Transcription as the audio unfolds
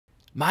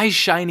My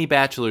shiny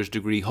bachelor's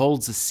degree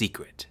holds a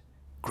secret.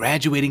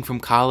 Graduating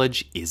from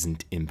college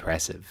isn't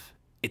impressive.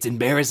 It's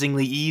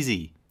embarrassingly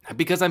easy. Not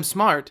because I'm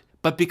smart,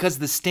 but because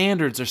the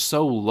standards are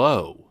so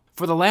low.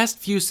 For the last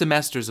few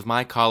semesters of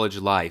my college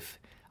life,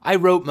 I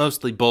wrote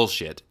mostly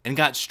bullshit and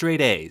got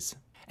straight A's.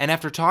 And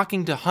after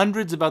talking to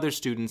hundreds of other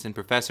students and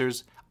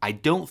professors, I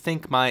don't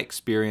think my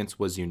experience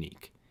was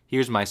unique.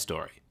 Here's my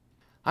story.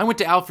 I went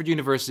to Alfred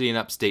University in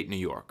upstate New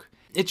York.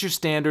 It's your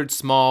standard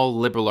small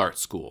liberal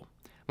arts school.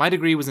 My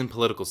degree was in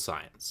political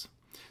science.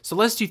 So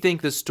lest you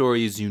think this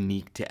story is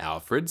unique to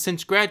Alfred,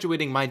 since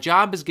graduating, my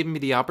job has given me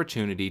the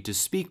opportunity to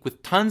speak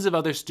with tons of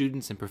other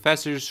students and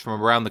professors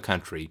from around the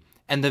country,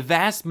 and the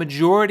vast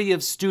majority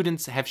of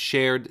students have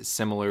shared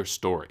similar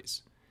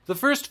stories. The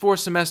first 4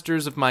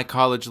 semesters of my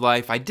college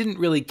life, I didn't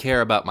really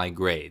care about my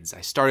grades.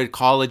 I started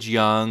college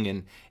young,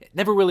 and it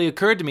never really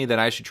occurred to me that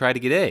I should try to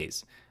get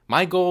A's.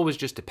 My goal was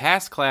just to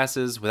pass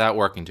classes without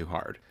working too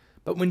hard.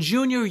 But when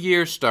junior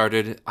year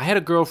started, I had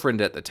a girlfriend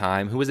at the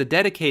time who was a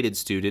dedicated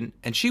student,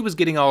 and she was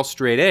getting all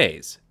straight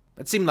A's.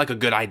 That seemed like a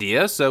good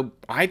idea, so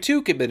I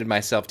too committed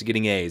myself to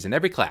getting A's in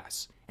every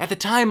class. At the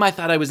time, I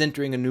thought I was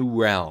entering a new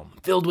realm,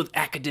 filled with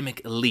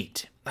academic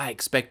elite. I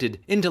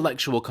expected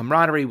intellectual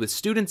camaraderie with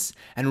students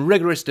and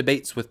rigorous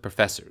debates with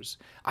professors.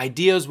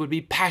 Ideas would be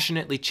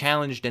passionately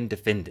challenged and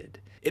defended.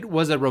 It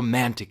was a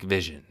romantic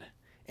vision,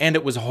 and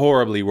it was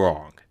horribly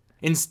wrong.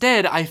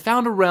 Instead, I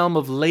found a realm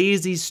of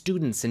lazy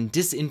students and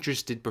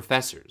disinterested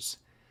professors.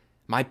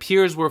 My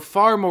peers were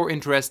far more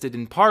interested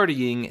in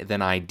partying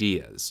than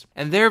ideas,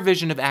 and their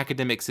vision of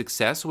academic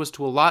success was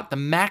to allot the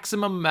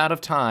maximum amount of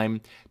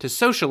time to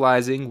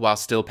socializing while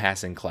still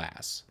passing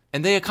class.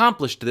 And they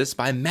accomplished this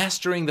by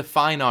mastering the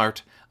fine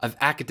art of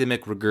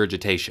academic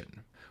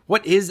regurgitation.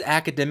 What is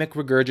academic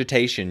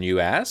regurgitation, you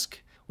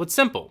ask? Well, it's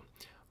simple.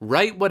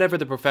 Write whatever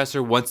the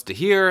professor wants to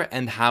hear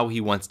and how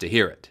he wants to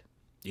hear it.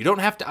 You don't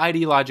have to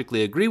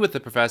ideologically agree with the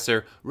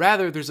professor,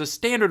 rather there's a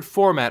standard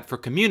format for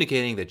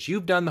communicating that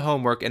you've done the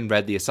homework and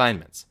read the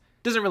assignments.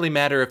 It doesn't really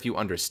matter if you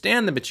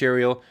understand the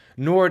material,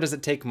 nor does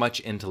it take much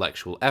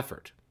intellectual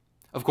effort.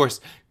 Of course,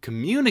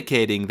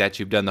 communicating that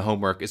you've done the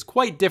homework is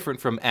quite different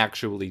from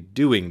actually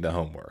doing the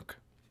homework.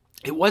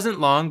 It wasn't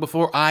long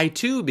before I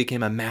too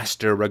became a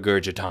master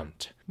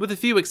regurgitant. With a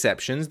few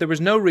exceptions, there was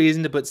no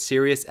reason to put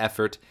serious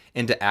effort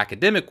into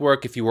academic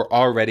work if you were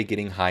already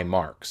getting high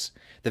marks.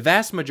 The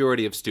vast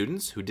majority of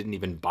students, who didn't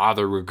even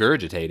bother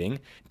regurgitating,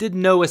 did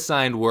no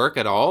assigned work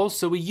at all,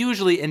 so we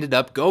usually ended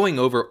up going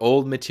over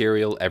old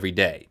material every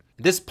day.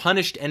 This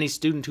punished any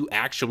student who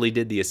actually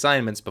did the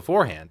assignments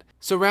beforehand.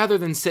 So rather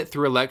than sit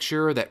through a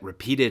lecture that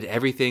repeated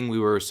everything we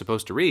were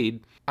supposed to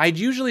read, I'd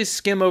usually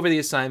skim over the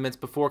assignments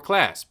before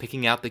class,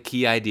 picking out the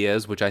key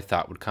ideas which I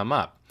thought would come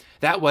up.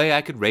 That way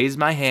I could raise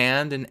my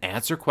hand and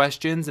answer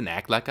questions and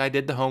act like I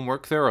did the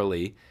homework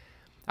thoroughly.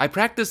 I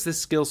practiced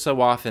this skill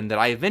so often that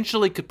I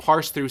eventually could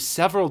parse through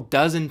several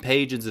dozen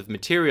pages of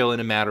material in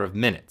a matter of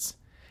minutes.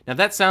 Now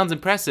that sounds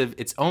impressive,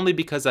 it's only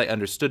because I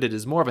understood it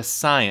as more of a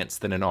science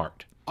than an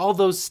art. All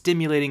those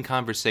stimulating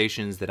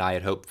conversations that I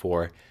had hoped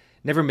for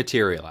never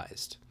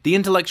materialized. The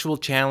intellectual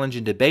challenge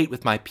and debate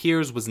with my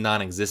peers was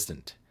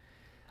non-existent.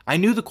 I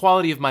knew the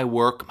quality of my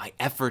work, my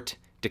effort,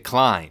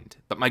 declined,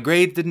 but my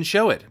grades didn't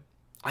show it.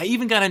 I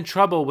even got in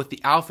trouble with the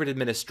Alfred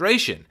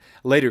administration,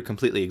 later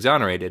completely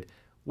exonerated,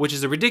 which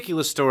is a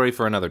ridiculous story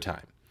for another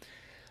time.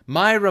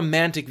 My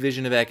romantic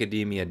vision of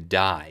academia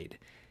died,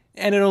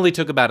 and it only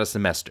took about a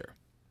semester.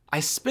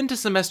 I spent a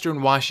semester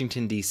in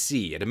Washington,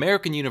 D.C. at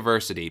American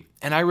University,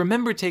 and I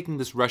remember taking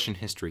this Russian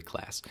history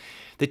class.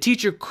 The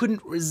teacher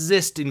couldn't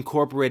resist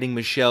incorporating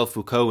Michel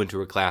Foucault into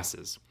her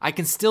classes. I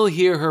can still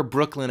hear her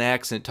Brooklyn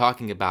accent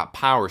talking about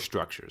power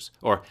structures,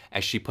 or,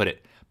 as she put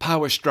it,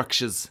 power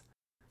structures.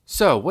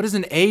 So, what does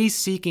an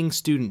A-seeking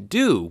student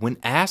do when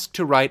asked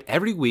to write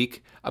every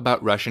week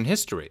about Russian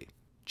history?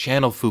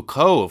 Channel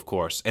Foucault, of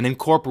course, and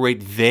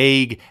incorporate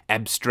vague,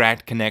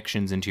 abstract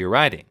connections into your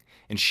writing.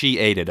 And she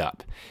ate it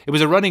up. It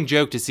was a running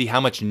joke to see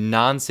how much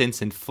nonsense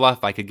and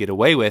fluff I could get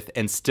away with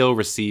and still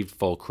receive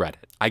full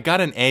credit. I got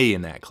an A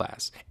in that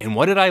class. And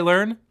what did I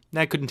learn?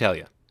 I couldn't tell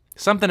you.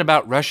 Something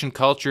about Russian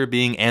culture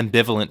being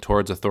ambivalent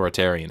towards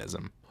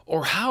authoritarianism.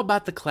 Or how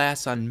about the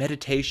class on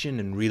meditation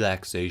and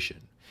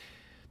relaxation?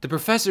 The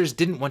professors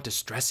didn't want to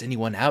stress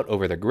anyone out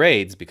over their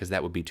grades because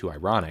that would be too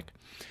ironic.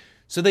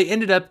 So they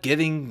ended up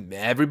giving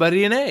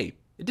everybody an A.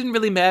 It didn't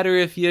really matter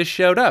if you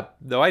showed up,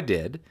 though I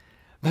did,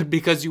 but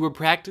because you were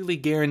practically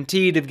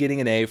guaranteed of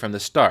getting an A from the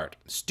start.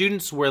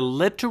 Students were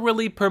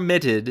literally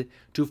permitted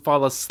to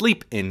fall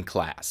asleep in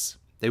class.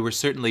 They were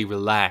certainly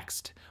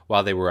relaxed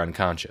while they were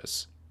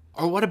unconscious.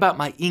 Or what about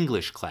my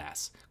English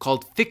class,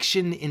 called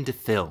Fiction into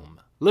Film?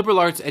 Liberal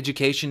arts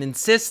education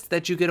insists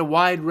that you get a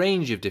wide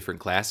range of different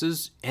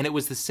classes, and it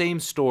was the same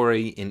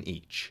story in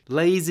each.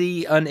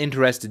 Lazy,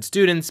 uninterested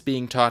students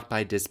being taught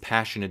by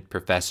dispassionate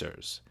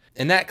professors.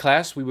 In that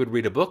class, we would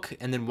read a book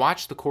and then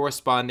watch the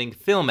corresponding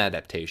film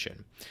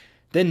adaptation.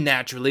 Then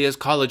naturally, as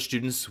college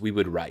students, we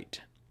would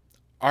write.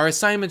 Our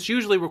assignments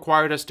usually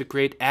required us to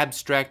create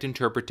abstract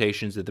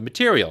interpretations of the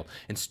material,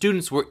 and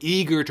students were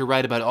eager to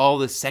write about all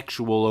the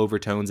sexual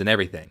overtones and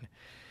everything.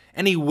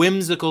 Any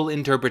whimsical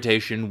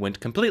interpretation went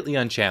completely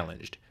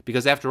unchallenged,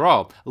 because after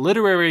all,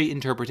 literary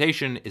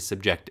interpretation is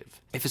subjective.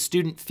 If a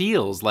student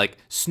feels like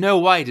Snow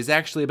White is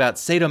actually about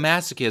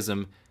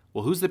sadomasochism,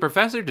 well, who's the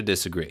professor to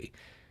disagree?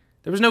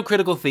 There was no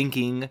critical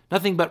thinking,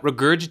 nothing but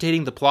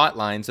regurgitating the plot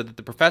line so that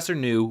the professor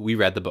knew we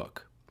read the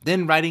book.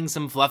 Then writing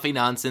some fluffy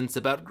nonsense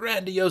about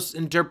grandiose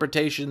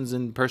interpretations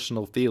and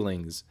personal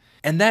feelings.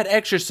 And that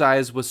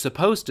exercise was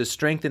supposed to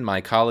strengthen my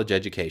college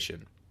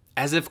education.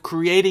 As if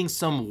creating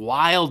some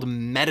wild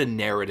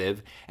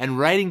meta-narrative and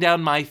writing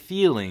down my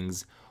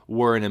feelings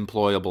were an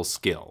employable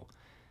skill.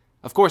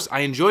 Of course, I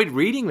enjoyed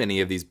reading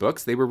many of these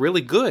books. They were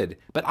really good,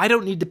 but I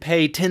don't need to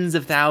pay tens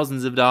of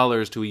thousands of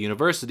dollars to a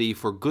university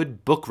for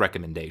good book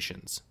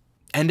recommendations.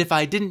 And if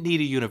I didn't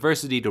need a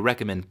university to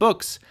recommend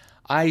books,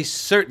 I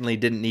certainly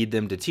didn't need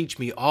them to teach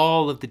me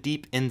all of the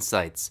deep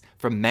insights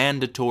from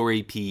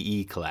mandatory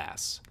PE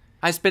class.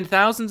 I spent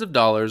thousands of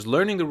dollars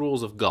learning the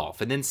rules of golf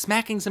and then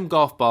smacking some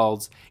golf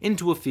balls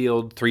into a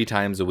field 3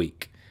 times a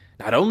week.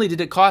 Not only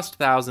did it cost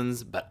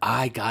thousands, but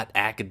I got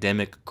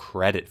academic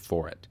credit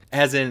for it.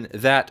 As in,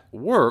 that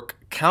work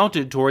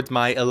counted towards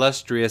my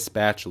illustrious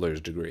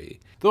bachelor's degree.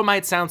 Though it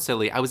might sound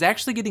silly, I was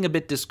actually getting a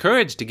bit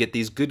discouraged to get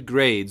these good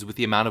grades with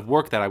the amount of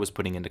work that I was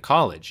putting into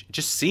college. It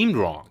just seemed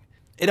wrong.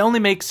 It only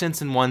makes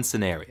sense in one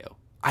scenario.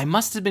 I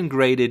must have been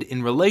graded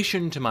in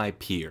relation to my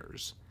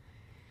peers.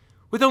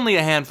 With only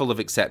a handful of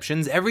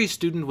exceptions, every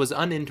student was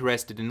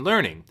uninterested in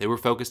learning. They were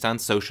focused on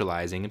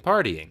socializing and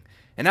partying.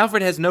 And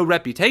Alfred has no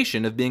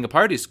reputation of being a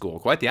party school,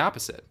 quite the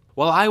opposite.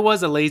 While I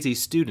was a lazy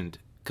student,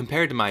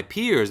 compared to my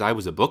peers, I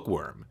was a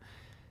bookworm.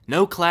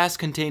 No class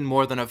contained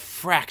more than a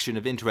fraction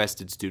of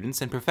interested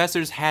students, and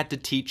professors had to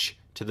teach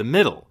to the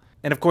middle.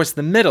 And of course,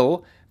 the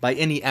middle, by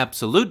any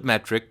absolute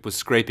metric, was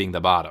scraping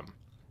the bottom.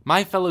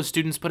 My fellow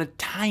students put a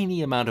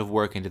tiny amount of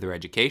work into their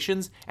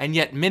educations, and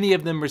yet many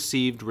of them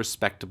received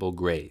respectable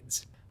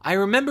grades. I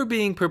remember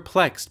being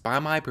perplexed by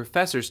my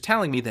professors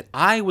telling me that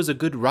I was a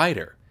good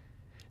writer.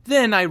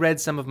 Then I read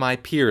some of my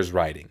peers'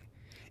 writing.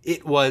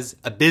 It was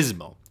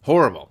abysmal,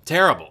 horrible,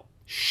 terrible,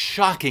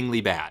 shockingly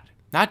bad.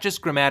 Not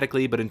just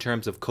grammatically, but in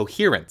terms of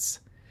coherence.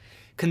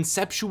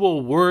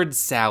 Conceptual word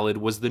salad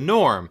was the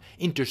norm,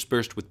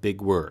 interspersed with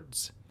big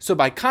words. So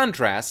by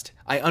contrast,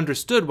 I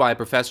understood why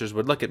professors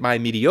would look at my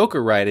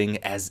mediocre writing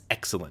as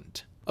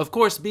excellent. Of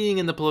course, being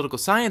in the political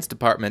science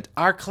department,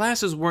 our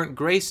classes weren't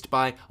graced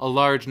by a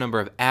large number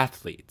of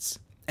athletes.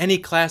 Any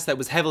class that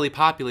was heavily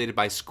populated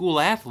by school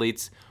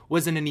athletes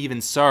was in an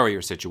even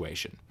sorrier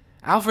situation.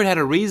 Alfred had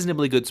a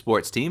reasonably good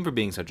sports team for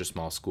being such a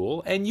small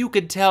school, and you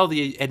could tell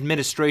the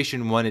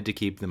administration wanted to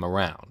keep them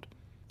around.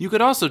 You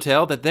could also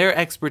tell that their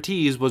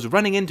expertise was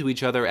running into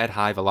each other at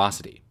high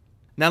velocity.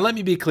 Now let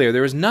me be clear,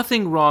 there is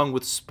nothing wrong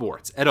with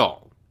sports at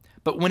all.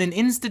 But when an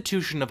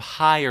institution of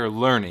higher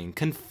learning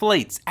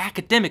conflates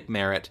academic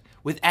merit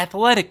with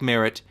athletic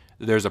merit,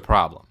 there's a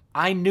problem.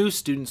 I knew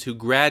students who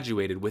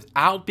graduated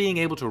without being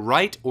able to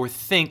write or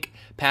think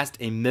past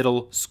a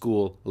middle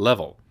school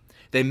level.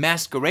 They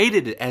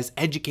masqueraded as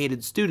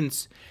educated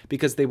students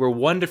because they were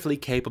wonderfully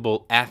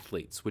capable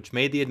athletes, which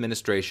made the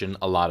administration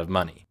a lot of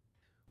money.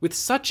 With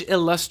such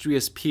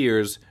illustrious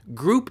peers,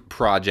 group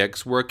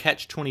projects were a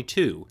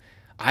catch-22.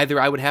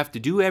 Either I would have to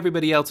do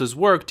everybody else's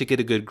work to get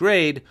a good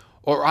grade,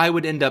 or I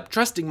would end up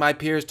trusting my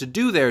peers to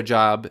do their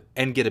job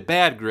and get a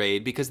bad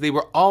grade because they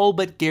were all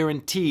but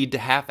guaranteed to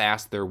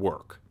half-ass their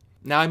work.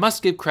 Now, I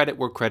must give credit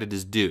where credit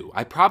is due.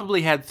 I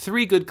probably had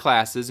 3 good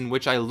classes in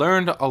which I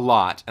learned a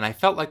lot, and I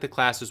felt like the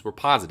classes were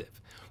positive.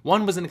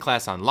 One was in a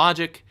class on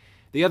logic,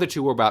 the other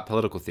 2 were about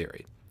political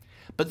theory.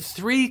 But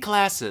 3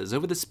 classes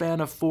over the span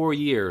of 4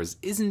 years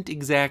isn't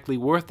exactly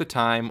worth the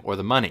time or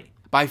the money.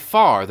 By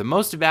far, the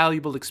most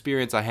valuable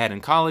experience I had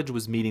in college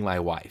was meeting my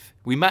wife.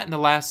 We met in the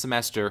last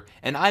semester,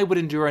 and I would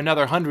endure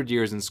another 100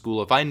 years in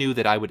school if I knew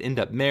that I would end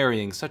up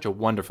marrying such a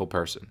wonderful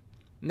person.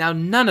 Now,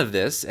 none of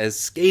this, as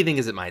scathing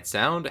as it might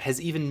sound,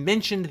 has even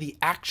mentioned the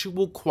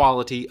actual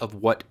quality of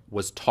what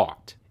was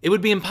taught. It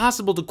would be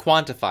impossible to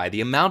quantify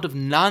the amount of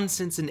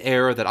nonsense and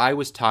error that I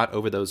was taught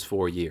over those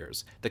 4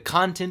 years. The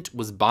content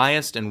was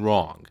biased and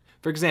wrong.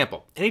 For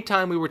example,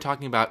 anytime we were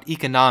talking about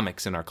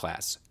economics in our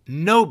class,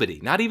 nobody,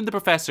 not even the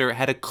professor,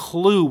 had a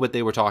clue what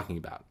they were talking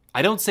about.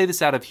 I don't say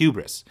this out of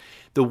hubris.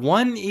 The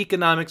one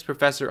economics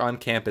professor on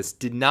campus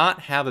did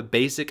not have a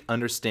basic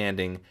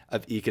understanding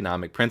of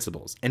economic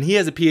principles, and he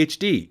has a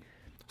PhD.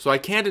 So I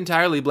can't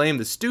entirely blame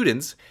the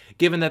students,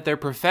 given that their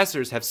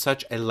professors have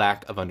such a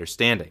lack of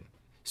understanding.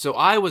 So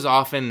I was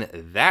often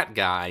that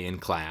guy in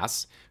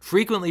class,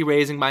 frequently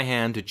raising my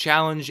hand to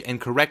challenge and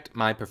correct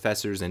my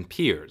professors and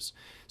peers.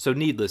 So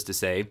needless to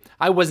say,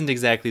 I wasn't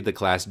exactly the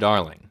class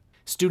darling.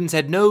 Students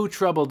had no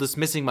trouble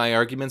dismissing my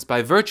arguments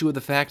by virtue of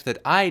the fact that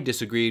I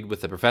disagreed with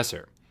the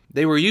professor.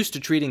 They were used to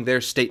treating their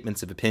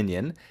statements of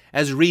opinion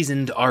as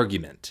reasoned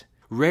argument.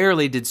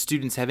 Rarely did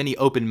students have any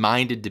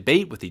open-minded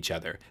debate with each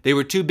other. They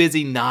were too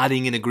busy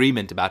nodding in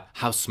agreement about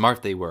how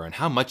smart they were and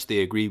how much they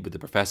agreed with the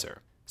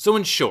professor. So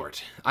in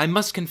short, I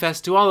must confess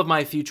to all of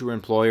my future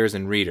employers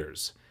and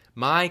readers,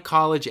 my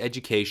college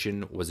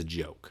education was a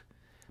joke.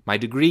 My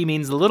degree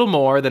means a little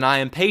more than I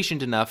am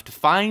patient enough to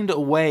find a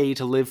way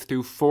to live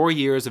through 4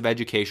 years of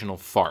educational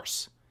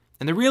farce.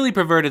 And the really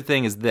perverted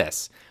thing is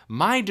this: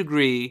 my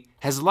degree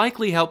has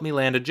likely helped me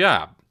land a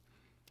job.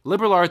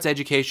 Liberal arts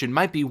education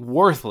might be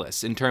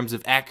worthless in terms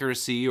of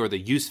accuracy or the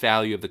use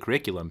value of the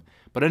curriculum,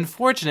 but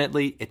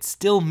unfortunately, it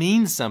still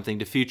means something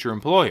to future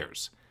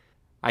employers.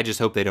 I just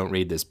hope they don't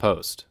read this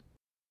post.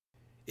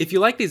 If you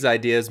like these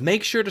ideas,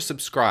 make sure to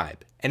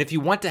subscribe. And if you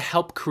want to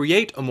help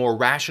create a more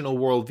rational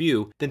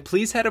worldview, then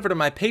please head over to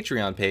my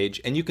Patreon page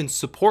and you can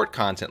support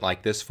content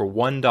like this for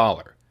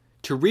 $1.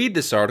 To read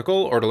this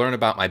article or to learn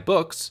about my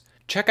books,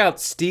 check out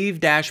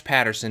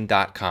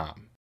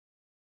steve-patterson.com.